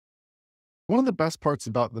One of the best parts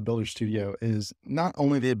about the Builder Studio is not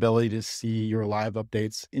only the ability to see your live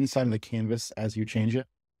updates inside of the canvas as you change it,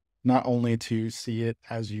 not only to see it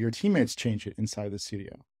as your teammates change it inside the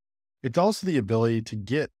studio. It's also the ability to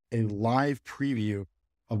get a live preview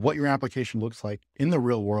of what your application looks like in the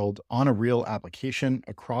real world on a real application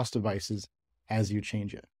across devices as you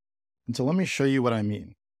change it. And so let me show you what I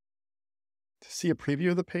mean. To see a preview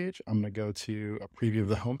of the page, I'm going to go to a preview of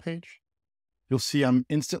the home page. You'll see I'm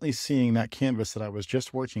instantly seeing that canvas that I was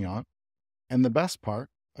just working on. And the best part,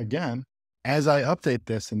 again, as I update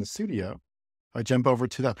this in the studio, I jump over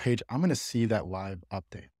to that page, I'm going to see that live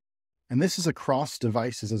update. And this is across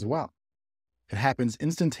devices as well. It happens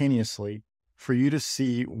instantaneously for you to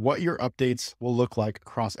see what your updates will look like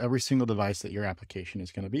across every single device that your application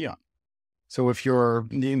is going to be on. So if you're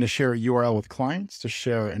needing to share a URL with clients to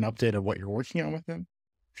share an update of what you're working on with them,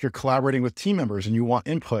 if you're collaborating with team members and you want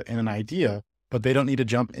input and an idea, but they don't need to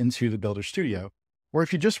jump into the Builder Studio, or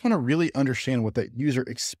if you just want to really understand what the user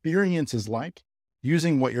experience is like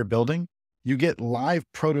using what you're building, you get live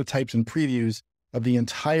prototypes and previews of the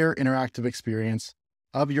entire interactive experience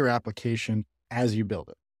of your application as you build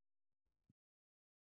it.